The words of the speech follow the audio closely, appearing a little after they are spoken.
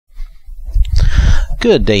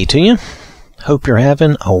Good day to you. Hope you're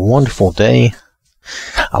having a wonderful day.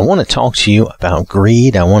 I want to talk to you about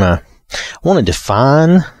greed. I want to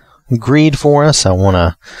define greed for us. I want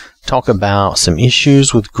to talk about some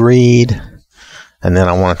issues with greed. And then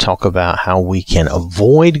I want to talk about how we can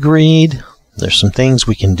avoid greed. There's some things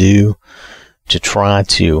we can do to try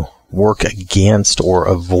to work against or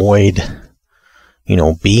avoid,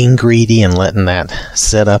 being greedy and letting that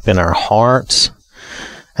set up in our hearts.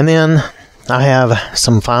 And then I have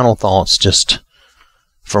some final thoughts just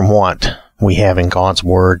from what we have in God's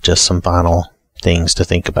Word, just some final things to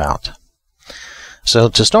think about. So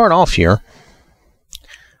to start off here,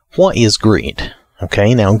 what is greed?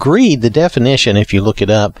 Okay, now greed, the definition, if you look it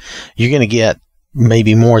up, you're going to get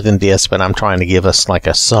maybe more than this, but I'm trying to give us like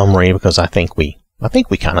a summary because I think we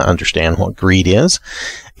kind of understand what greed is.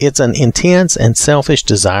 It's an intense and selfish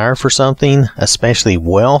desire for something, especially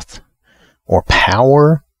wealth or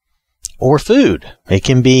power or food. It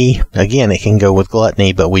can be, again, it can go with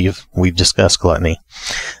gluttony, but we've discussed gluttony.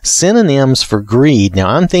 Synonyms for greed. Now,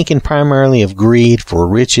 I'm thinking primarily of greed for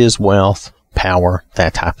riches, wealth, power,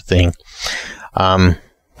 that type of thing.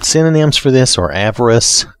 Synonyms for this are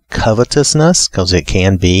avarice, covetousness, because it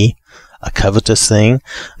can be a covetous thing,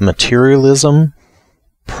 materialism,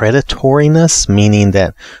 predatoriness, meaning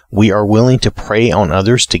that we are willing to prey on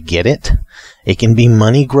others to get it. It can be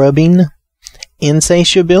money grubbing.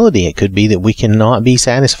 Insatiability. It could be that we cannot be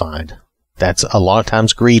satisfied. That's a lot of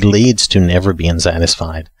times greed leads to never being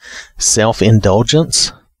satisfied.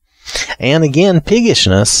 Self-indulgence. And again,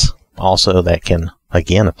 piggishness. Also that can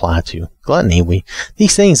again apply to gluttony.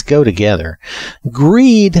 These things go together.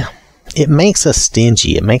 Greed, it makes us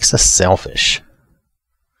stingy. It makes us selfish.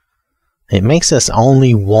 It makes us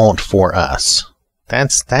only want for us.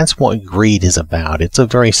 That's what greed is about. It's a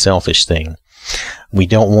very selfish thing.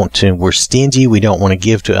 We're stingy, we don't want to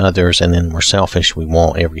give to others, and then we're selfish, we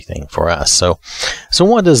want everything for us. So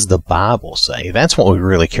what does the Bible say? That's what we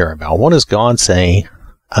really care about. What does God say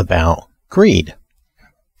about greed?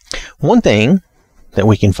 One thing that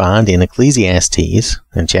we can find in Ecclesiastes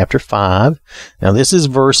in chapter 5, now this is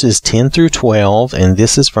verses 10 through 12, and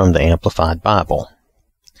this is from the Amplified Bible.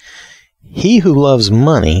 He who loves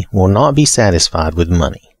money will not be satisfied with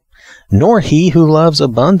money, nor he who loves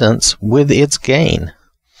abundance with its gain.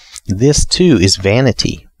 This too is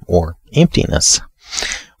vanity, or emptiness.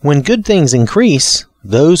 When good things increase,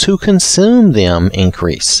 those who consume them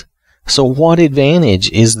increase. So what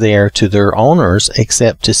advantage is there to their owners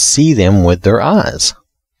except to see them with their eyes?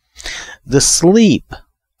 The sleep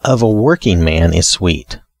of a working man is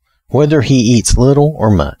sweet, whether he eats little or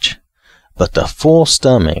much, but the full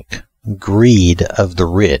stomach, greed of the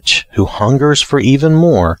rich, who hungers for even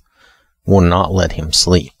more, will not let him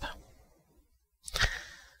sleep.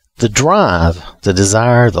 The drive, the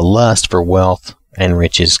desire, the lust for wealth and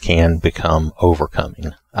riches can become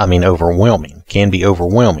overwhelming, can be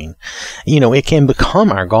overwhelming. It can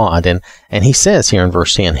become our God. And he says here in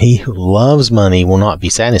verse 10, he who loves money will not be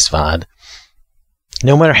satisfied.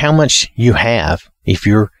 No matter how much you have, if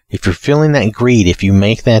you're feeling that greed, if you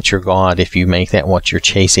make that your God, if you make that what you're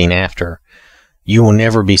chasing after, you will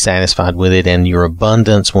never be satisfied with it, and your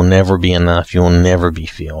abundance will never be enough. You will never be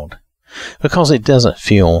filled. Because it doesn't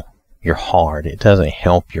fill your heart. It doesn't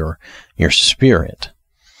help your spirit.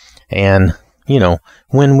 And,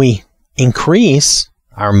 when we increase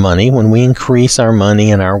our money,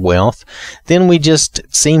 and our wealth, then we just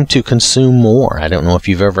seem to consume more. I don't know if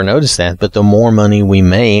you've ever noticed that, but the more money we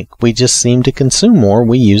make, we just seem to consume more.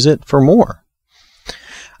 We use it for more.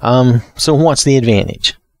 So what's the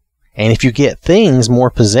advantage? And if you get things, more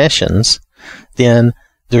possessions, then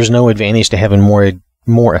there's no advantage to having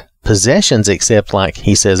more possessions, except, like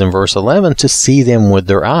he says in verse 11, to see them with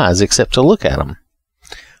their eyes, except to look at them.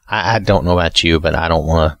 I don't know about you, but I don't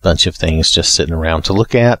want a bunch of things just sitting around to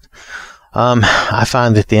look at. I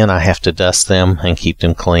find that then I have to dust them and keep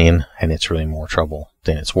them clean, and it's really more trouble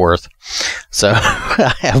than it's worth. So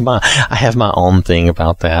I have my own thing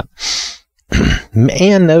about that.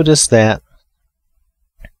 And notice that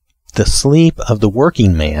the sleep of the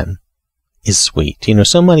working man is sweet.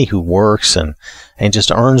 Somebody who works and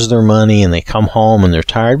just earns their money, and they come home and they're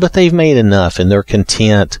tired, but they've made enough and they're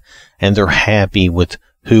content and they're happy with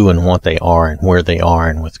who and what they are and where they are,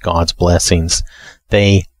 and with God's blessings.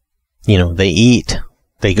 They eat,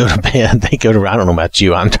 they go to bed, I don't know about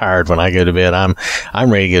you, I'm tired when I go to bed. I'm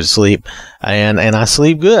ready to go to sleep, and I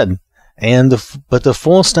sleep good. But the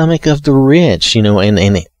full stomach of the rich,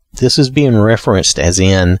 and this is being referenced as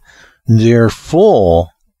in they're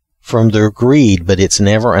full from their greed, but it's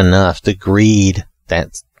never enough. The greed,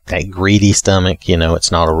 that greedy stomach,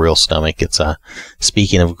 it's not a real stomach. It's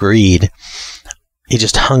speaking of greed, it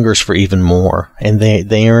just hungers for even more. And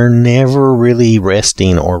they are never really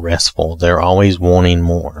resting or restful. They're always wanting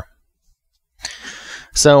more.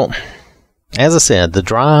 So, as I said, the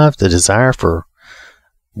drive, the desire for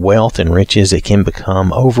wealth and riches, it can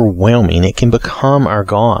become overwhelming. It can become our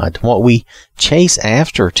God, what we chase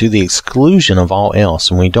after to the exclusion of all else,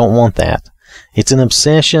 and we don't want that. It's an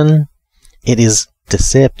obsession, it is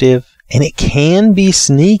deceptive, and it can be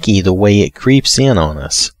sneaky the way it creeps in on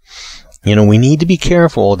us. You know, we need to be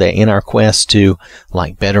careful that in our quest to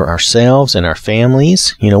better ourselves and our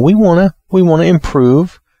families, we want to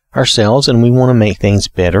improve ourselves, and we want to make things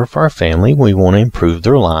better for our family. We want to improve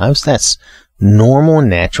their lives. That's normal and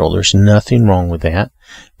natural. There's nothing wrong with that.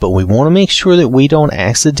 But we want to make sure that we don't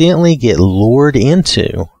accidentally get lured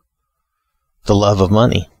into the love of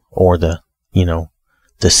money or the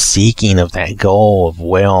seeking of that goal of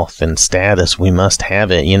wealth and status. We must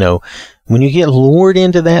have it. When you get lured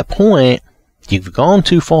into that point, you've gone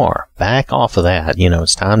too far. Back off of that.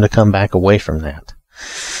 It's time to come back away from that.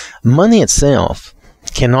 Money itself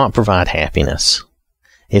cannot provide happiness.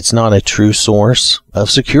 It's not a true source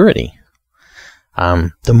of security.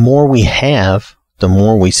 The more we have, the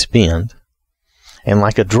more we spend. And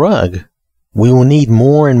like a drug, we will need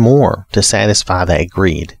more and more to satisfy that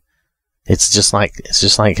greed. It's just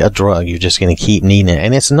like a drug. You're just going to keep needing it.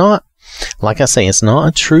 And it's not, like I say, it's not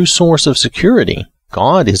a true source of security.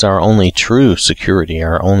 God is our only true security,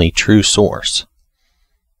 our only true source.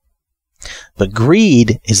 But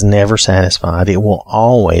greed is never satisfied. It will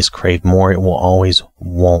always crave more. It will always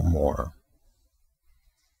want more.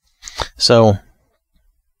 So,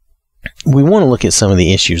 we want to look at some of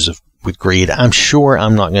the issues with greed. I'm sure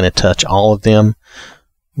I'm not going to touch all of them.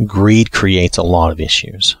 Greed creates a lot of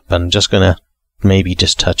issues, but I'm just going to maybe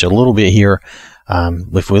just touch a little bit here.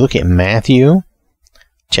 If we look at Matthew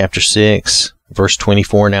chapter 6, verse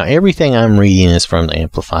 24. Now, everything I'm reading is from the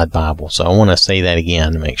Amplified Bible, so I want to say that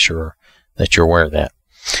again to make sure that you're aware of that.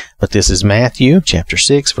 But this is Matthew chapter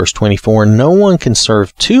 6, verse 24. No one can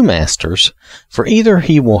serve two masters, for either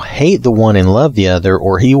he will hate the one and love the other,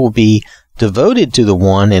 or he will be devoted to the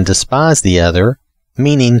one and despise the other,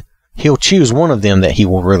 meaning he'll choose one of them that he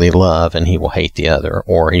will really love and he will hate the other,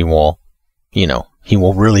 or he will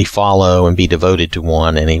really follow and be devoted to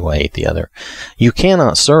one and he will hate the other. You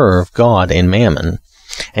cannot serve God and mammon.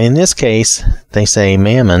 And in this case, they say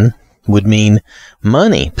mammon would mean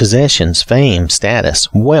money, possessions, fame,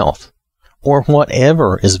 status, wealth, or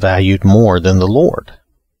whatever is valued more than the Lord.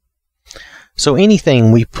 So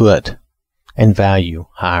anything we put and value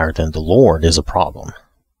higher than the Lord is a problem.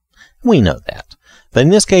 We know that. But in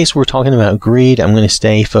this case, we're talking about greed. I'm going to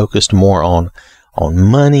stay focused more on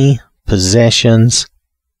money, possessions,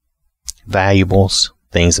 valuables,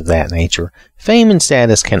 things of that nature. Fame and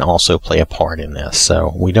status can also play a part in this.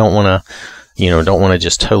 So we don't want to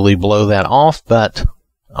just totally blow that off. But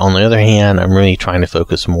on the other hand, I'm really trying to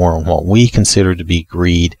focus more on what we consider to be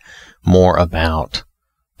greed, more about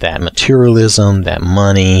that materialism, that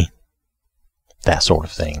money, that sort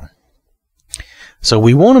of thing. So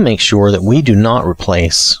we want to make sure that we do not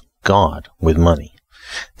replace God with money,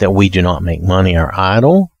 that we do not make money our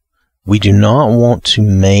idol. We do not want to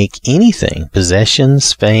make anything,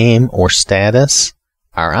 possessions, fame, or status,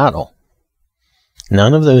 our idol.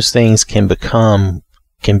 None of those things can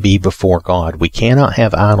be before God. We cannot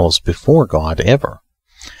have idols before God ever.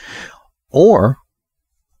 Or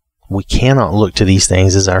we cannot look to these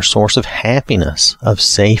things as our source of happiness, of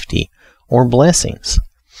safety, or blessings.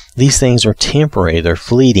 These things are temporary, they're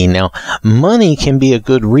fleeting. Now, money can be a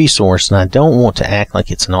good resource, and I don't want to act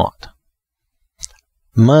like it's not.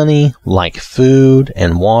 Money, like food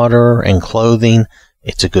and water and clothing,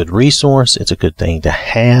 it's a good resource, it's a good thing to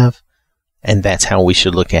have, and that's how we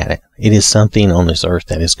should look at it. It is something on this earth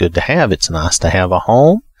that is good to have. It's nice to have a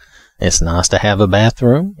home. It's nice to have a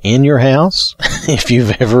bathroom in your house, if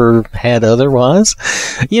you've ever had otherwise.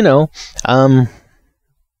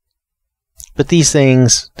 But these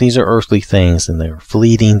things, these are earthly things, and they're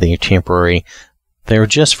fleeting, they are temporary. They're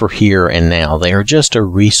just for here and now. They are just a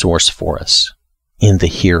resource for us in the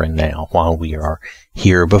here and now while we are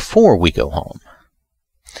here before we go home.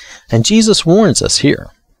 And Jesus warns us here.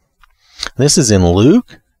 This is in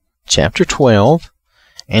Luke chapter 12,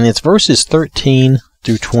 and it's verses 13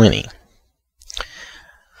 through 20.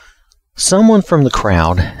 Someone from the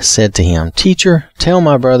crowd said to him, "Teacher, tell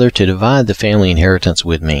my brother to divide the family inheritance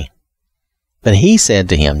with me." But he said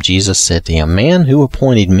to him, Jesus said to him, "Man, who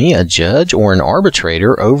appointed me a judge or an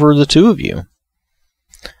arbitrator over the two of you?"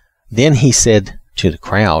 Then he said to the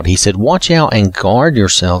crowd, he said, "Watch out and guard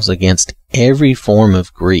yourselves against every form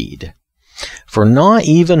of greed. For not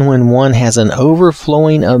even when one has an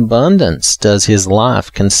overflowing abundance does his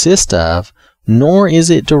life consist of, nor is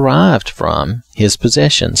it derived from, his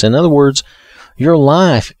possessions. In other words, your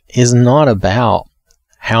life is not about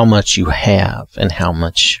how much you have and how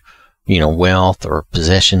much, wealth or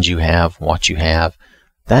possessions you have, what you have.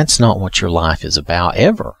 That's not what your life is about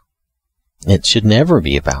ever. It should never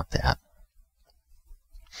be about that.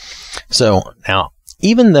 So now,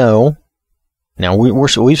 even though,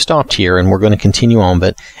 we've stopped here and we're going to continue on,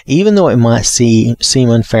 but even though it might seem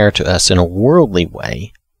unfair to us in a worldly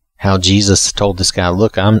way, how Jesus told this guy,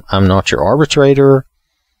 look, I'm not your arbitrator,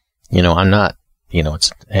 I'm not,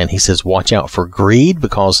 and he says, watch out for greed,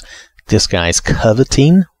 because this guy's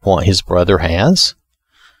coveting what his brother has.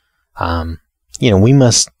 We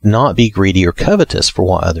must not be greedy or covetous for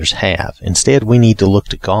what others have. Instead, we need to look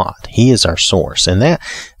to God. He is our source. And that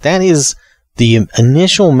is the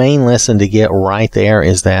initial main lesson to get right there,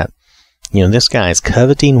 is that, this guy is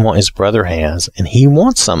coveting what his brother has, and he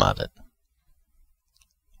wants some of it.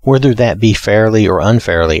 Whether that be fairly or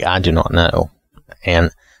unfairly, I do not know.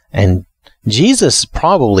 And Jesus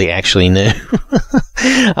probably actually knew.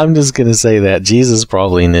 I'm just going to say that. Jesus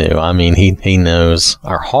probably knew. I mean, he knows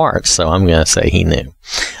our hearts, so I'm going to say he knew.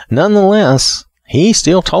 Nonetheless, he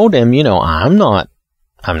still told him, I'm not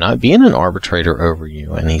being an arbitrator over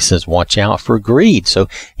you. And he says, watch out for greed. So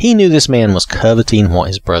he knew this man was coveting what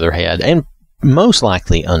his brother had, and most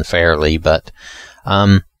likely unfairly, but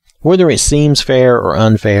whether it seems fair or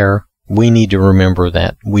unfair, we need to remember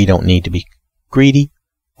that we don't need to be greedy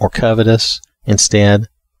or covetous. Instead,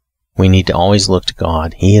 we need to always look to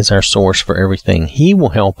God. He is our source for everything. He will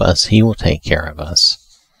help us. He will take care of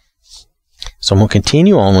us. So I'm going to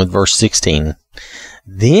continue on with verse 16.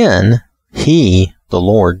 Then he, the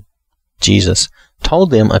Lord, Jesus,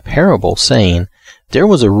 told them a parable, saying, there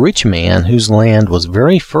was a rich man whose land was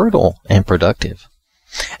very fertile and productive.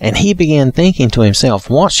 And he began thinking to himself,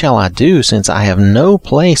 what shall I do, since I have no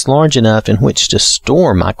place large enough in which to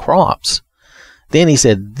store my crops? Then he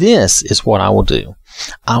said, this is what I will do.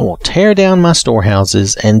 I will tear down my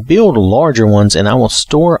storehouses and build larger ones, and I will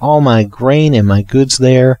store all my grain and my goods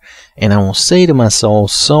there. And I will say to my soul,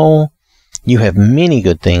 soul, you have many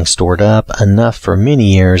good things stored up, enough for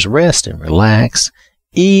many years. Rest and relax.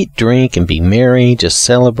 Eat, drink, and be merry. Just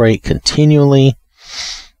celebrate continually.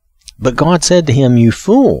 But God said to him, you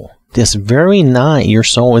fool, this very night your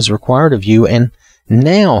soul is required of you, and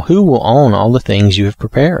now who will own all the things you have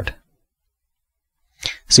prepared?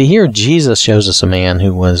 See, here Jesus shows us a man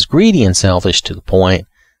who was greedy and selfish to the point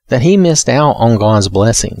that he missed out on God's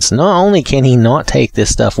blessings. Not only can he not take this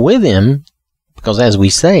stuff with him, because as we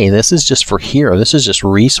say, this is just for here. This is just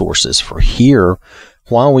resources for here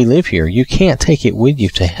while we live here. You can't take it with you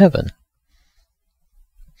to heaven.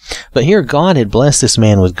 But here God had blessed this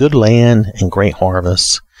man with good land and great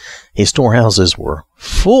harvests. His storehouses were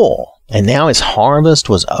full, and now his harvest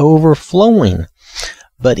was overflowing.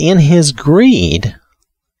 But in his greed,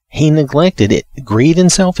 he neglected it. Greed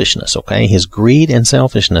and selfishness, okay? His greed and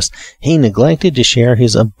selfishness. He neglected to share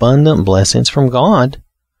his abundant blessings from God.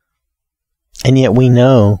 And yet we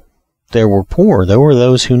know there were poor. There were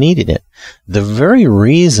those who needed it. The very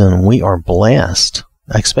reason we are blessed,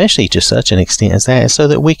 especially to such an extent as that, is so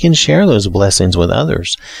that we can share those blessings with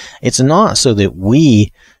others. It's not so that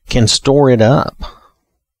we can store it up.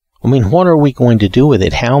 I mean, what are we going to do with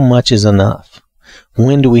it? How much is enough?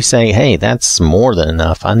 When do we say, hey, that's more than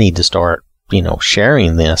enough. I need to start,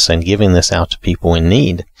 sharing this and giving this out to people in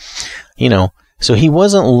need. So he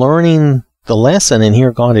wasn't learning the lesson, and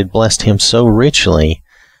here God had blessed him so richly,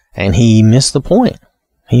 and he missed the point.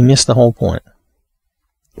 He missed the whole point.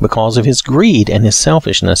 Because of his greed and his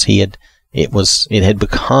selfishness, it had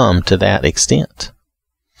become to that extent.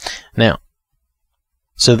 Now,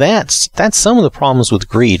 so that's some of the problems with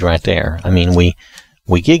greed right there. I mean,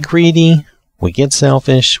 we get greedy, we get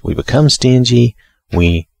selfish, we become stingy,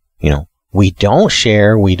 we don't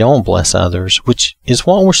share, we don't bless others, which is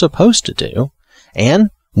what we're supposed to do. And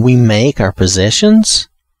we make our possessions,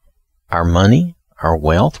 our money, our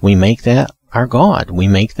wealth, we make that our God. We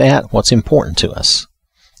make that what's important to us.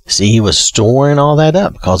 See, he was storing all that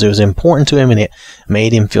up because it was important to him, and it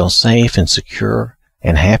made him feel safe and secure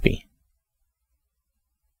and happy.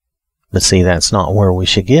 But see, that's not where we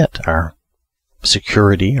should get our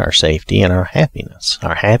security, our safety, and our happiness.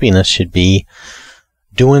 Our happiness should be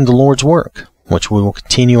doing the Lord's work, which we will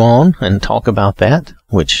continue on and talk about that,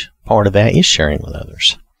 which part of that is sharing with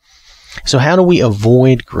others. So how do we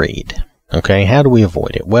avoid greed? Okay, how do we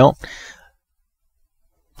avoid it? Well,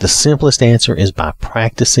 the simplest answer is by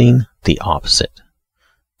practicing the opposite.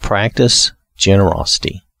 Practice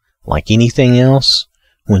generosity. Like anything else,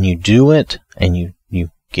 when you do it and you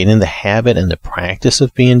get in the habit and the practice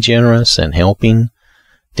of being generous and helping,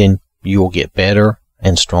 then you will get better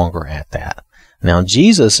and stronger at that. Now,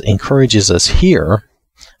 Jesus encourages us here.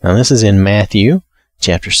 Now, this is in Matthew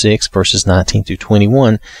chapter 6, verses 19 through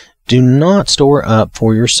 21. Do not store up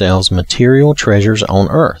for yourselves material treasures on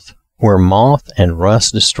earth, where moth and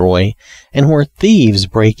rust destroy, and where thieves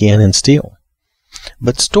break in and steal.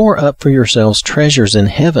 But store up for yourselves treasures in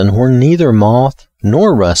heaven, where neither moth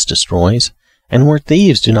nor rust destroys, and where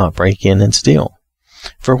thieves do not break in and steal.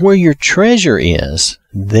 For where your treasure is,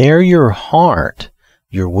 there your heart,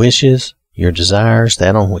 your wishes, your desires,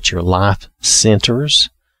 that on which your life centers,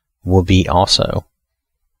 will be also.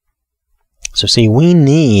 So see, we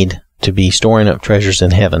need to be storing up treasures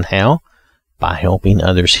in heaven. How? By helping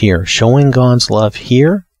others here. Showing God's love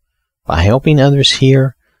here. By helping others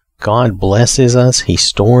here, God blesses us. He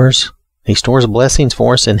stores blessings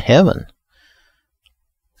for us in heaven.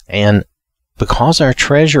 And because our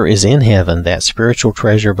treasure is in heaven, that spiritual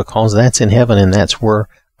treasure, because that's in heaven and that's where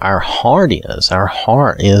our heart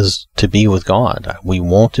is to be with God. We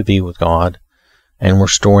want to be with God, and we're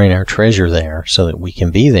storing our treasure there so that we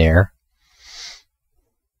can be there.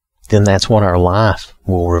 Then that's what our life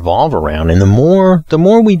will revolve around. And the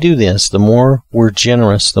more we do this, the more we're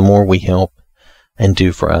generous, the more we help and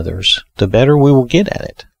do for others, the better we will get at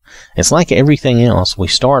it. It's like everything else. We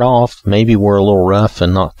start off, maybe we're a little rough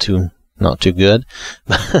and not too good,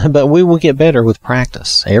 but we will get better with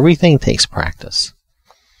practice. Everything takes practice.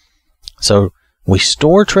 So we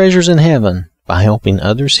store treasures in heaven by helping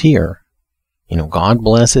others here. God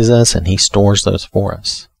blesses us and He stores those for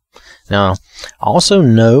us. Now, also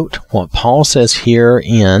note what Paul says here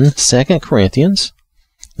in 2 Corinthians.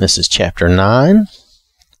 This is chapter 9,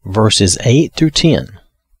 verses 8 through 10.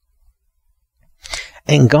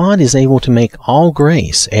 And God is able to make all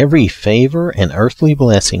grace, every favor and earthly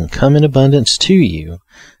blessing come in abundance to you,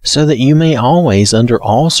 so that you may always, under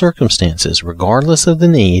all circumstances, regardless of the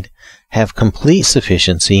need, have complete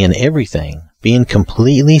sufficiency in everything, being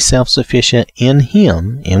completely self-sufficient in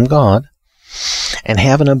Him, in God, and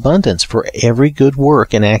have an abundance for every good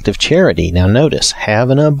work and act of charity. Now notice, have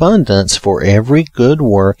an abundance for every good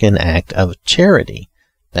work and act of charity.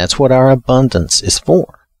 That's what our abundance is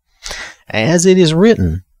for. As it is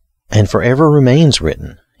written, and forever remains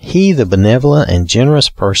written, He, the benevolent and generous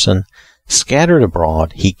person, scattered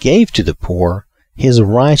abroad, He gave to the poor, His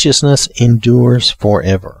righteousness endures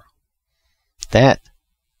forever. That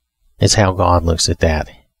is how God looks at that.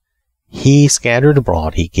 He scattered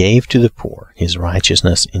abroad, He gave to the poor, His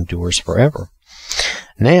righteousness endures forever.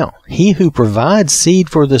 Now, He who provides seed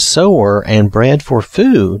for the sower and bread for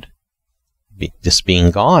food, this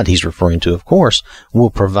being God He's referring to, of course,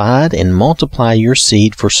 will provide and multiply your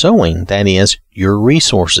seed for sowing, that is, your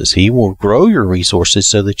resources. He will grow your resources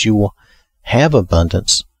so that you will have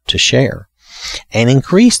abundance to share, and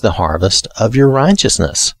increase the harvest of your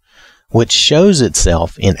righteousness, which shows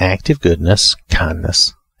itself in active goodness,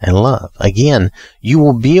 kindness, and love. Again, you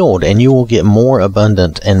will build and you will get more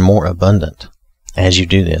abundant and more abundant as you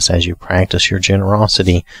do this. As you practice your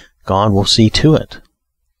generosity, God will see to it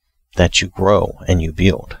that you grow and you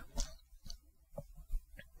build.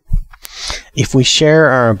 If we share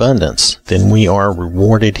our abundance, then we are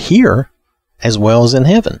rewarded here as well as in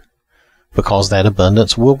heaven, because that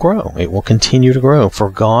abundance will grow. It will continue to grow, for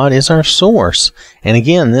God is our source. And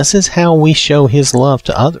again, this is how we show His love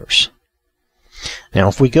to others. Now,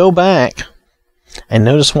 if we go back and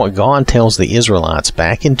notice what God tells the Israelites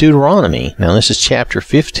back in Deuteronomy, now this is chapter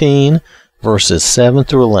 15, verses 7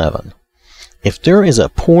 through 11. If there is a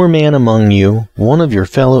poor man among you, one of your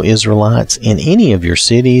fellow Israelites, in any of your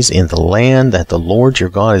cities in the land that the Lord your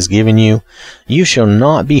God has given you, you shall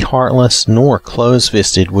not be heartless nor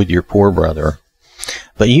close-fisted with your poor brother,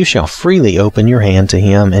 but you shall freely open your hand to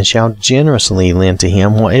him and shall generously lend to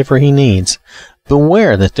him whatever he needs.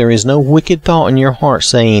 Beware that there is no wicked thought in your heart,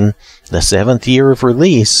 saying, the 7th year of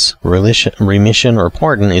remission or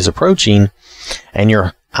pardon is approaching, and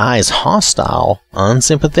your eyes hostile,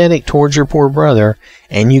 unsympathetic towards your poor brother,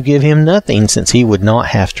 and you give him nothing, since he would not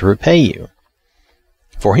have to repay you.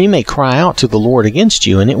 For he may cry out to the Lord against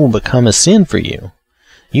you, and it will become a sin for you.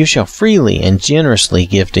 You shall freely and generously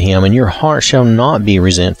give to him, and your heart shall not be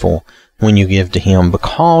resentful when you give to him,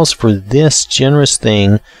 because for this generous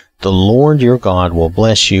thing the Lord your God will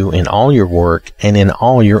bless you in all your work and in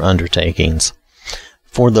all your undertakings.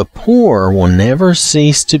 For the poor will never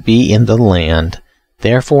cease to be in the land.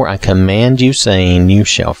 Therefore I command you, saying, you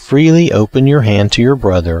shall freely open your hand to your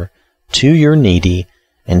brother, to your needy,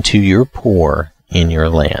 and to your poor in your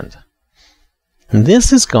land. And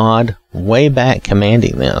this is God way back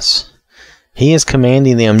commanding this. He is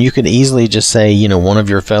commanding them. You could easily just say, you know, one of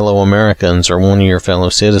your fellow Americans or one of your fellow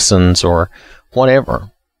citizens or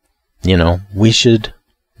whatever. You know, we should,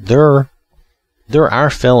 they're our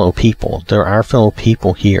fellow people. They're our fellow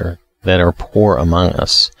people here that are poor among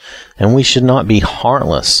us. And we should not be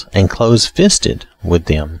heartless and close-fisted with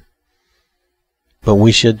them. But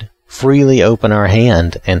we should freely open our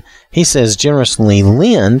hand. And he says generously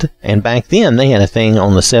lend. And back then they had a thing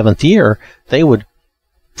on the 7th year. They would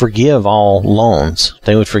forgive all loans.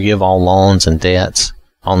 They would forgive all loans and debts.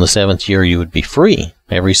 On the 7th year, you would be free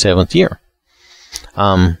every 7th year.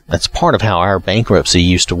 That's part of how our bankruptcy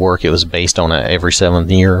used to work. It was based on a every 7th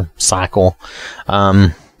year cycle.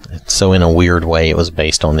 So in a weird way, it was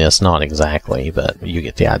based on this. Not exactly, but you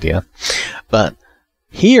get the idea. But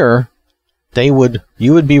here, you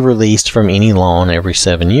would be released from any loan every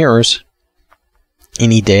 7 years,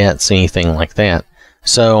 any debts, anything like that.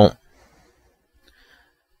 So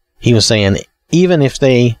he was saying, even if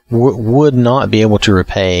they would not be able to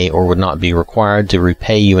repay or would not be required to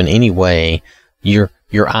repay you in any way, your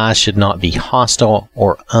eyes should not be hostile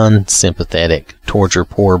or unsympathetic towards your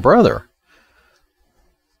poor brother.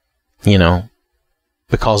 You know,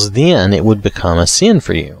 because then it would become a sin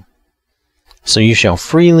for you. So you shall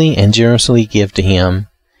freely and generously give to him,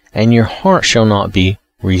 and your heart shall not be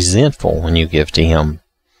resentful when you give to him.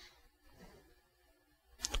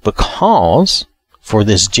 Because for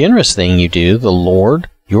this generous thing you do, the Lord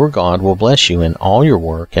your God will bless you in all your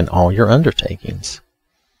work and all your undertakings.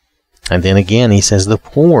 And then again he says, the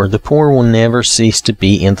poor will never cease to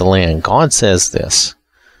be in the land. God says this.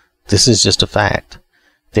 This is just a fact.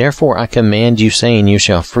 Therefore I command you, saying, you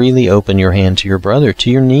shall freely open your hand to your brother, to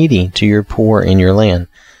your needy, to your poor in your land.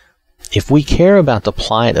 If we care about the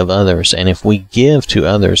plight of others, and if we give to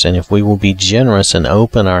others, and if we will be generous and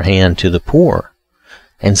open our hand to the poor,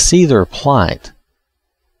 and see their plight,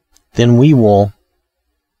 then we will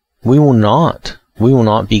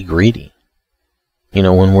not be greedy. You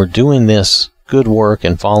know, when we're doing this good work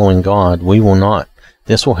and following God,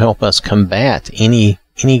 this will help us combat any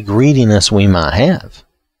greediness we might have.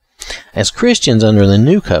 As Christians under the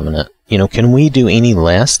new covenant, you know, can we do any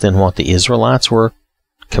less than what the Israelites were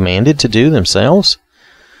commanded to do themselves?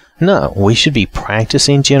 No, we should be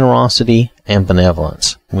practicing generosity and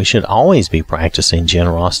benevolence. We should always be practicing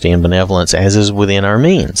generosity and benevolence as is within our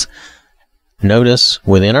means. Notice,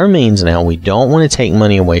 within our means now, we don't want to take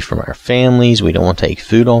money away from our families. We don't want to take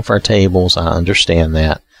food off our tables. I understand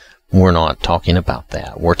that. We're not talking about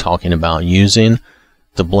that. We're talking about using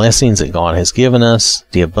the blessings that God has given us,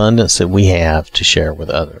 the abundance that we have to share with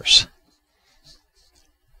others.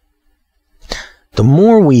 The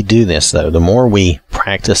more we do this, though, the more we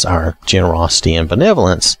practice our generosity and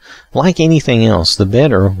benevolence, like anything else, the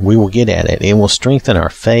better we will get at it. It will strengthen our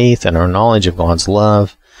faith and our knowledge of God's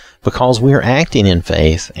love. Because we are acting in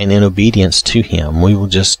faith and in obedience to Him, we will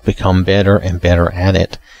just become better and better at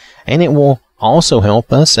it. And it will also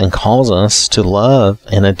help us and cause us to love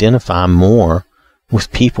and identify more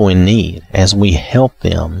with people in need. As we help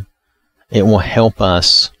them, it will help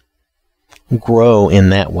us grow in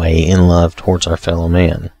that way in love towards our fellow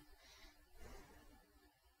man.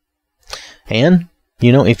 And,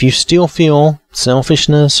 you know, if you still feel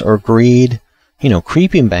selfishness or greed, you know,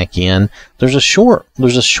 creeping back in, there's a short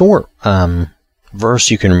verse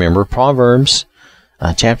you can remember, Proverbs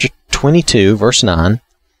chapter 22, verse 9.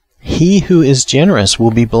 He who is generous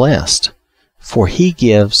will be blessed, for he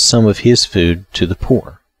gives some of his food to the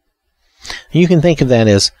poor. You can think of that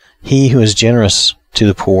as he who is generous to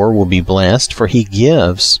the poor will be blessed, for he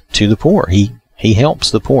gives to the poor. He helps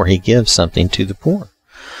the poor. He gives something to the poor.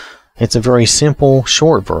 It's a very simple,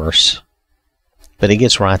 short verse, but it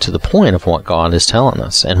gets right to the point of what God is telling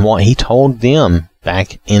us and what He told them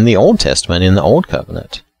back in the Old Testament, in the Old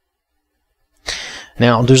Covenant.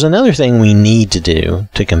 Now, there's another thing we need to do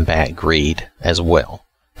to combat greed as well.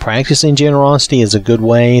 Practicing generosity is a good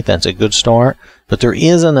way. That's a good start. But there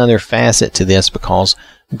is another facet to this, because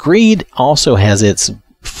greed also has its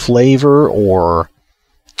flavor, or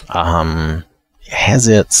has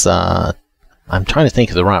its, I'm trying to think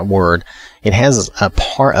of the right word. It has a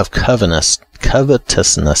part of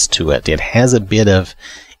covetousness to it. It has a bit of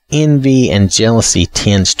envy and jealousy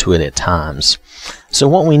tinge to it at times. So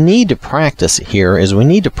what we need to practice here is we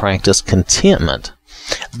need to practice contentment.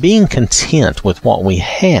 Being content with what we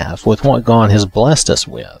have, with what God has blessed us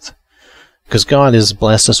with. Because God has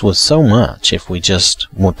blessed us with so much, if we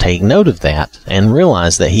just will take note of that and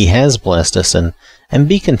realize that He has blessed us, and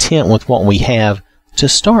be content with what we have to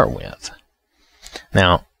start with.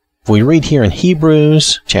 Now, We read here in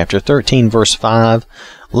Hebrews chapter 13, verse 5,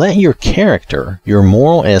 let your character, your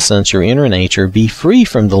moral essence, your inner nature be free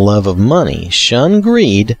from the love of money. Shun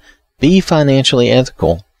greed. Be financially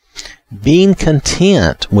ethical. Being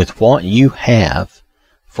content with what you have.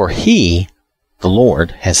 For He, the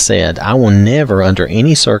Lord, has said, I will never under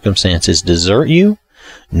any circumstances desert you,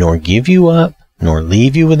 nor give you up, nor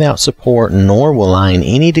leave you without support, nor will I in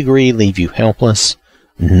any degree leave you helpless,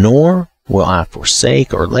 nor will I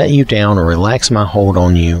forsake or let you down or relax my hold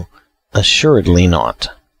on you. Assuredly not.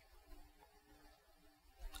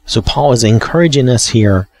 So Paul is encouraging us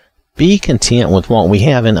here, be content with what we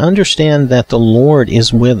have and understand that the Lord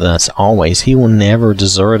is with us always. He will never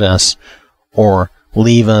desert us or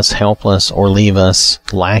leave us helpless or leave us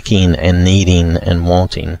lacking and needing and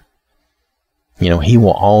wanting. You know, He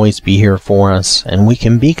will always be here for us, and we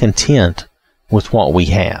can be content with what we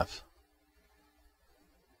have.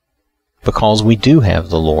 Because we do have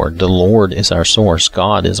the Lord. The Lord is our source.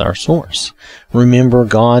 God is our source. Remember,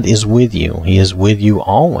 God is with you. He is with you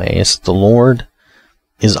always. The Lord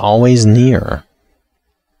is always near.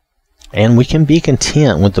 And we can be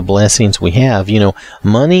content with the blessings we have. You know,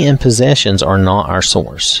 money and possessions are not our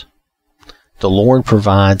source. The Lord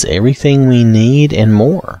provides everything we need and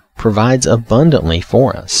more, provides abundantly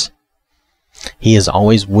for us. He is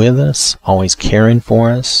always with us, always caring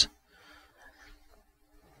for us.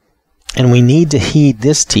 And we need to heed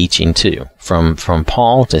this teaching too. From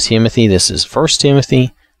Paul to Timothy, this is 1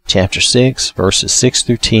 Timothy chapter 6, verses 6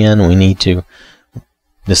 through 10. We need to,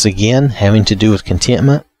 this again, having to do with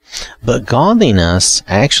contentment. But godliness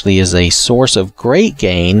actually is a source of great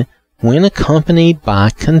gain when accompanied by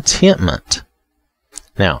contentment.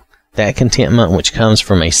 Now, that contentment which comes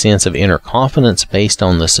from a sense of inner confidence based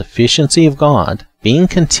on the sufficiency of God, being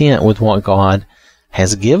content with what God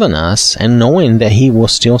has given us and knowing that He will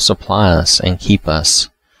still supply us and keep us.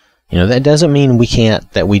 You know, that doesn't mean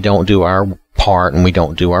that we don't do our part and we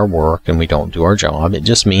don't do our work and we don't do our job. It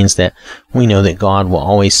just means that we know that God will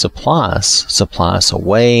always supply us a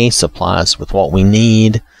way, supply us with what we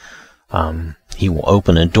need. He will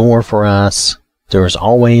open a door for us. There is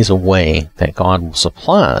always a way that God will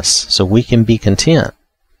supply us so we can be content.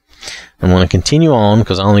 I'm going to continue on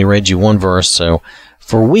because I only read you one verse. So,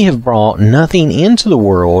 for we have brought nothing into the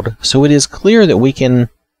world, so it is clear that we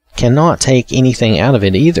cannot take anything out of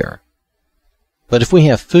it either. But if we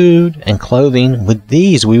have food and clothing, with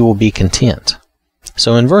these we will be content.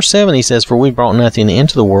 So in verse 7 he says, for we brought nothing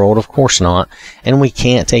into the world, of course not, and we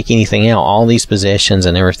can't take anything out. All these possessions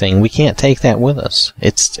and everything, we can't take that with us.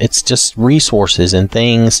 It's just resources and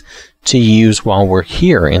things to use while we're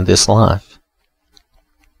here in this life.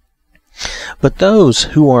 But those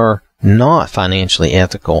who are not financially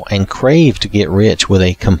ethical and crave to get rich with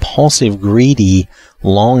a compulsive, greedy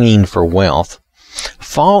longing for wealth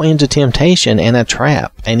fall into temptation and a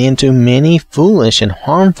trap and into many foolish and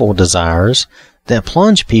harmful desires that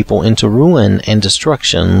plunge people into ruin and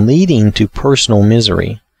destruction, leading to personal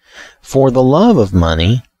misery. For the love of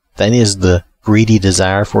money, that is the greedy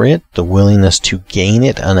desire for it, the willingness to gain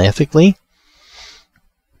it unethically,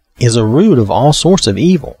 is a root of all sorts of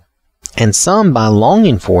evil. And some, by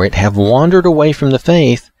longing for it, have wandered away from the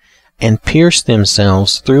faith and pierced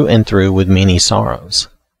themselves through and through with many sorrows.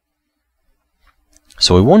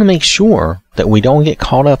 So we want to make sure that we don't get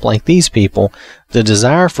caught up like these people. The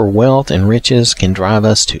desire for wealth and riches can drive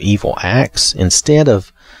us to evil acts instead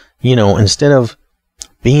of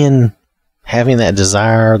having that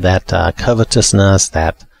desire, that covetousness,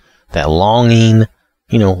 that longing.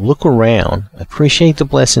 Look around, appreciate the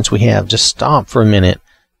blessings we have. Just stop for a minute.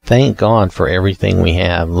 Thank God for everything we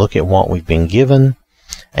have. Look at what we've been given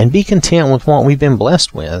and be content with what we've been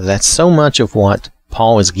blessed with. That's so much of what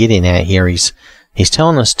Paul is getting at here. He's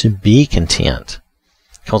telling us to be content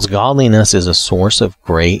because godliness is a source of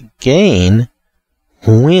great gain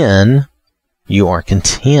when you are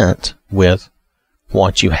content with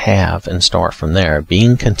what you have and start from there.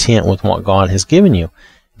 Being content with what God has given you.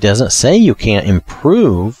 It doesn't say you can't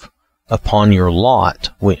improve upon your lot,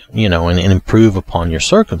 and improve upon your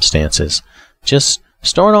circumstances. Just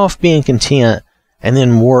start off being content and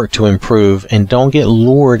then work to improve, and don't get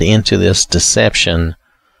lured into this deception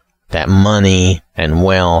that money and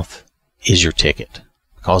wealth is your ticket,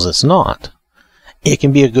 because it's not. It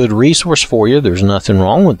can be a good resource for you. There's nothing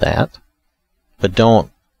wrong with that. But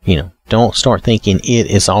don't start thinking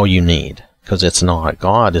it is all you need, because it's not.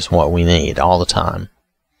 God is what we need all the time.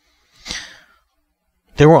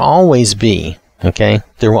 There will always be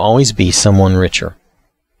someone richer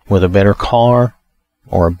with a better car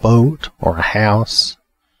or a boat or a house.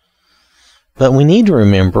 But we need to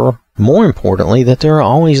remember, more importantly, that there are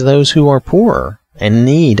always those who are poorer and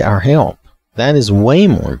need our help. That is way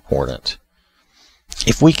more important.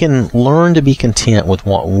 If we can learn to be content with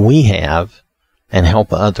what we have and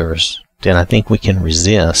help others, then I think we can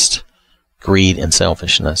resist greed and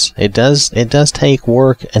selfishness. It does take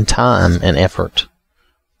work and time and effort,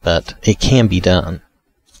 but it can be done.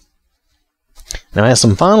 Now, as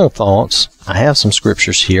some final thoughts, I have some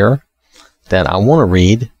scriptures here that I want to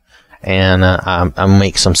read, and I'll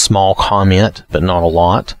make some small comment, but not a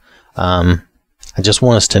lot. I just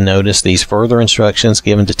want us to notice these further instructions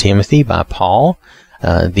given to Timothy by Paul.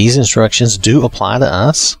 These instructions do apply to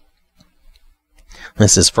us.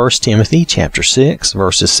 This is 1 Timothy chapter 6,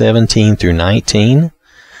 verses 17 through 19.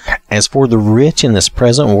 As for the rich in this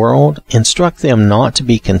present world, instruct them not to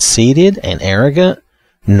be conceited and arrogant,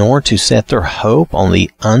 nor to set their hope on the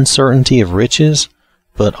uncertainty of riches,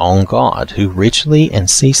 but on God, who richly and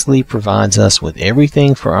ceaselessly provides us with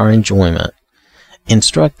everything for our enjoyment.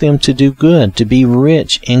 Instruct them to do good, to be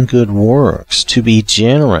rich in good works, to be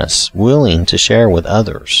generous, willing to share with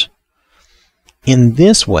others. In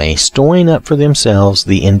this way, storing up for themselves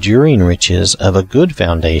the enduring riches of a good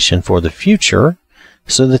foundation for the future,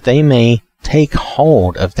 so that they may take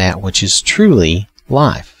hold of that which is truly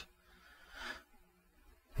life.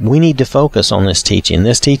 We need to focus on this teaching.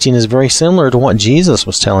 This teaching is very similar to what Jesus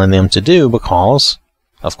was telling them to do because,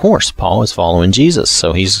 of course, Paul is following Jesus,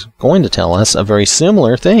 so he's going to tell us a very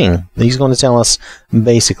similar thing. He's going to tell us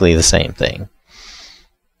basically the same thing.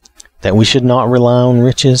 That we should not rely on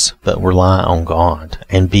riches, but rely on God,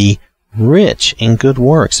 and be rich in good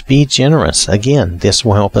works. Be generous. Again, this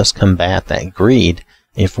will help us combat that greed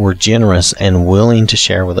if we're generous and willing to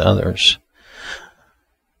share with others.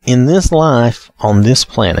 In this life, on this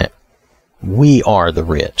planet, we are the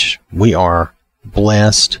rich. We are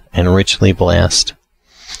blessed and richly blessed.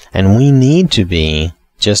 And we need to be,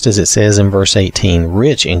 just as it says in verse 18,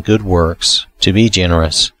 rich in good works, to be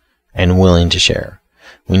generous and willing to share.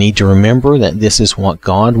 We need to remember that this is what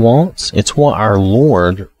God wants. It's what our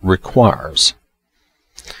Lord requires.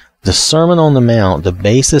 The Sermon on the Mount, the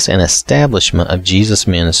basis and establishment of Jesus'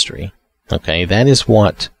 ministry. Okay, that is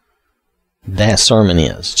what that sermon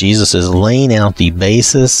is. Jesus is laying out the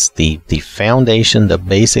basis, the foundation, the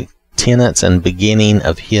basic tenets and beginning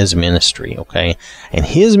of his ministry. Okay, and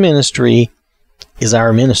his ministry is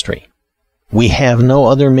our ministry. We have no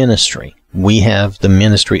other ministry. We have the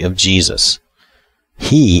ministry of Jesus.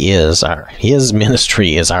 His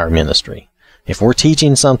ministry is our ministry. If we're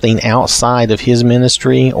teaching something outside of his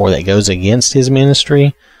ministry or that goes against his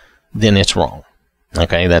ministry, then it's wrong.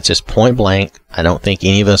 Okay, that's just point blank. I don't think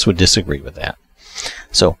any of us would disagree with that.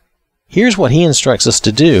 So here's what he instructs us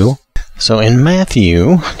to do. So in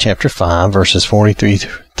Matthew chapter 5, verses 43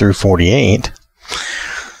 through 48,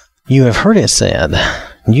 you have heard it said,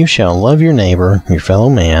 "You shall love your neighbor, your fellow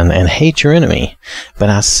man, and hate your enemy. But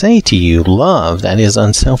I say to you, love, that is,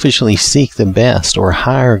 unselfishly seek the best or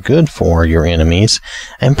higher good for your enemies,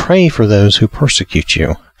 and pray for those who persecute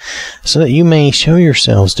you, so that you may show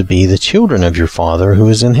yourselves to be the children of your Father who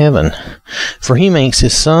is in heaven. For he makes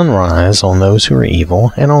his sun rise on those who are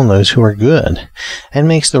evil and on those who are good, and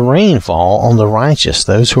makes the rain fall on the righteous,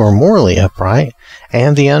 those who are morally upright,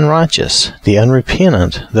 and the unrighteous, the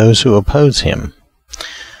unrepentant, those who oppose him.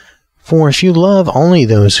 For if you love only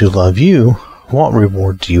those who love you, what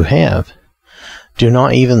reward do you have? Do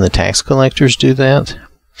not even the tax collectors do that?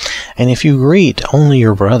 And if you greet only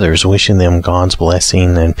your brothers, wishing them God's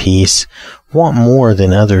blessing and peace, what more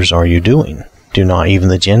than others are you doing? Do not even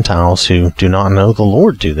the Gentiles who do not know the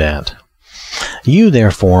Lord do that? You,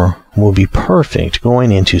 therefore, will be perfect,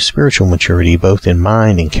 growing into spiritual maturity both in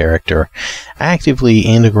mind and character, actively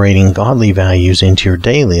integrating godly values into your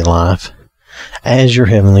daily life, as your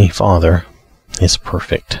heavenly Father is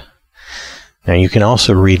perfect." Now you can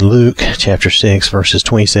also read Luke chapter 6, verses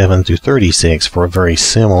 27 through 36 for a very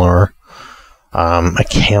similar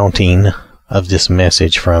accounting of this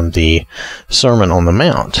message from the Sermon on the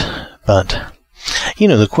Mount. But,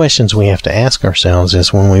 the questions we have to ask ourselves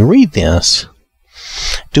is, when we read this,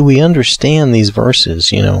 do we understand these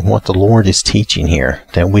verses, what the Lord is teaching here,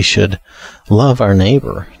 that we should love our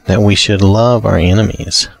neighbor, that we should love our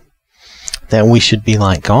enemies, that we should be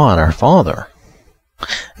like God, our Father.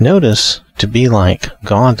 Notice, to be like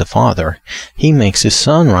God the Father, he makes his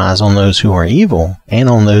sun rise on those who are evil and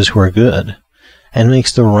on those who are good, and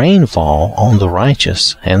makes the rain fall on the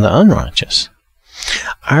righteous and the unrighteous.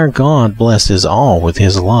 Our God blesses all with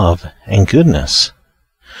his love and goodness.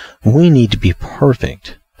 We need to be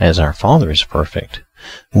perfect as our Father is perfect.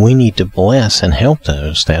 We need to bless and help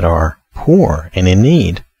those that are poor and in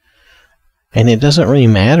need. And it doesn't really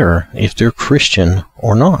matter if they're Christian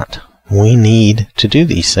or not. We need to do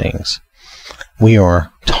these things. we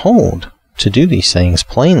are told to do these things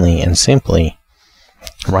plainly and simply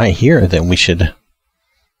right here, that we should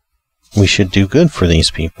do good for these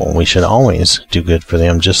people. We should always do good for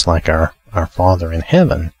them, just like our Father in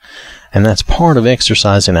heaven. And that's part of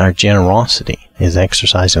exercising our generosity, is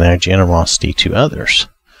exercising our generosity to others.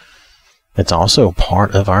 It's also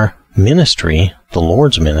part of our ministry, the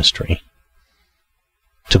Lord's ministry,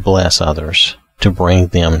 to bless others, to bring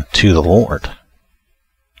them to the Lord.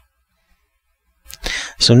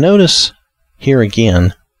 So notice here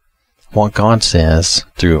again what God says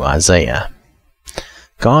through Isaiah.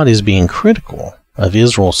 God is being critical of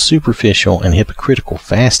Israel's superficial and hypocritical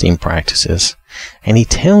fasting practices, and he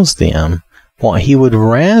tells them what he would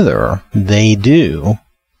rather they do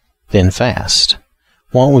than fast.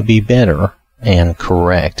 What would be better and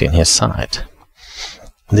correct in his sight?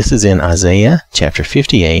 This is in Isaiah chapter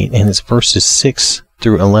 58, and it's verses 6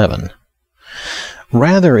 through 11.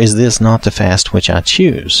 Rather is this not the fast which I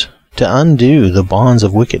choose, to undo the bonds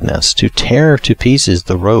of wickedness, to tear to pieces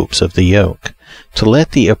the ropes of the yoke, to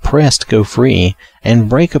let the oppressed go free, and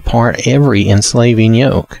break apart every enslaving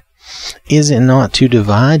yoke? Is it not to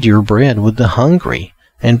divide your bread with the hungry,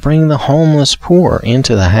 and bring the homeless poor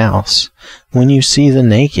into the house, when you see the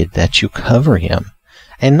naked that you cover him,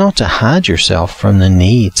 and not to hide yourself from the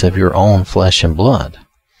needs of your own flesh and blood?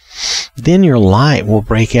 Then your light will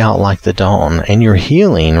break out like the dawn, and your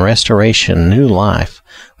healing, restoration, new life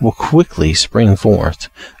will quickly spring forth.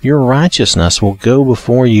 Your righteousness will go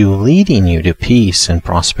before you, leading you to peace and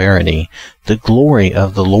prosperity. The glory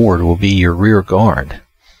of the Lord will be your rear guard.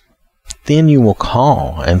 Then you will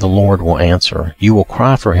call, and the Lord will answer. You will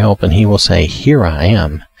cry for help, and he will say, Here I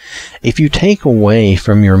am. If you take away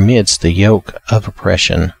from your midst the yoke of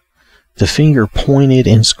oppression, the finger pointed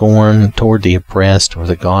in scorn toward the oppressed or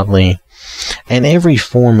the godly, and every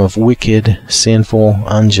form of wicked, sinful,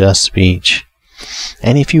 unjust speech,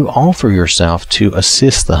 and if you offer yourself to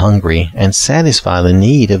assist the hungry and satisfy the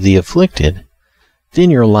need of the afflicted, then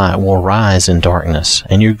your light will rise in darkness,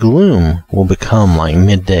 and your gloom will become like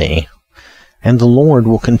midday. And the Lord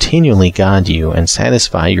will continually guide you and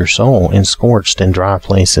satisfy your soul in scorched and dry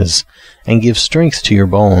places, and give strength to your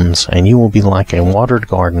bones, and you will be like a watered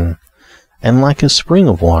garden, and like a spring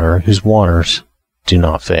of water whose waters do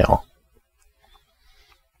not fail.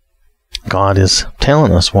 God is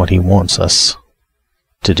telling us what he wants us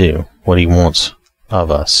to do, what he wants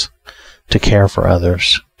of us: to care for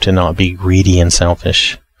others, to not be greedy and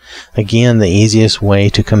selfish. Again, the easiest way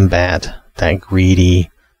to combat that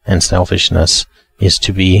greedy and selfishness is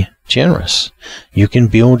to be generous. You can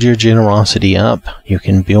build your generosity up. You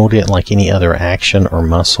can build it like any other action or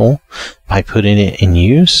muscle, by putting it in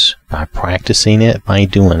use, by practicing it, by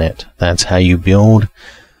doing it. That's how you build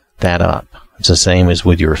that up. It's the same as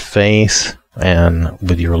with your faith and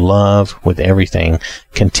with your love, with everything.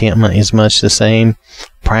 Contentment is much the same.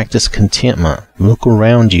 Practice contentment. Look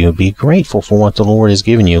around you. Be grateful for what the Lord has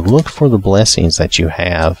given you. Look for the blessings that you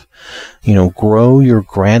have. Grow your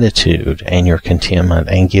gratitude and your contentment,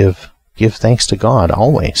 and give thanks to God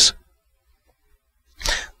always.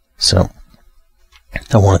 So,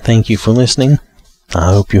 I want to thank you for listening.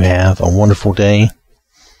 I hope you have a wonderful day.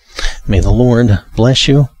 May the Lord bless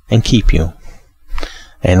you and keep you.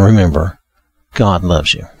 And remember, God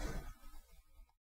loves you.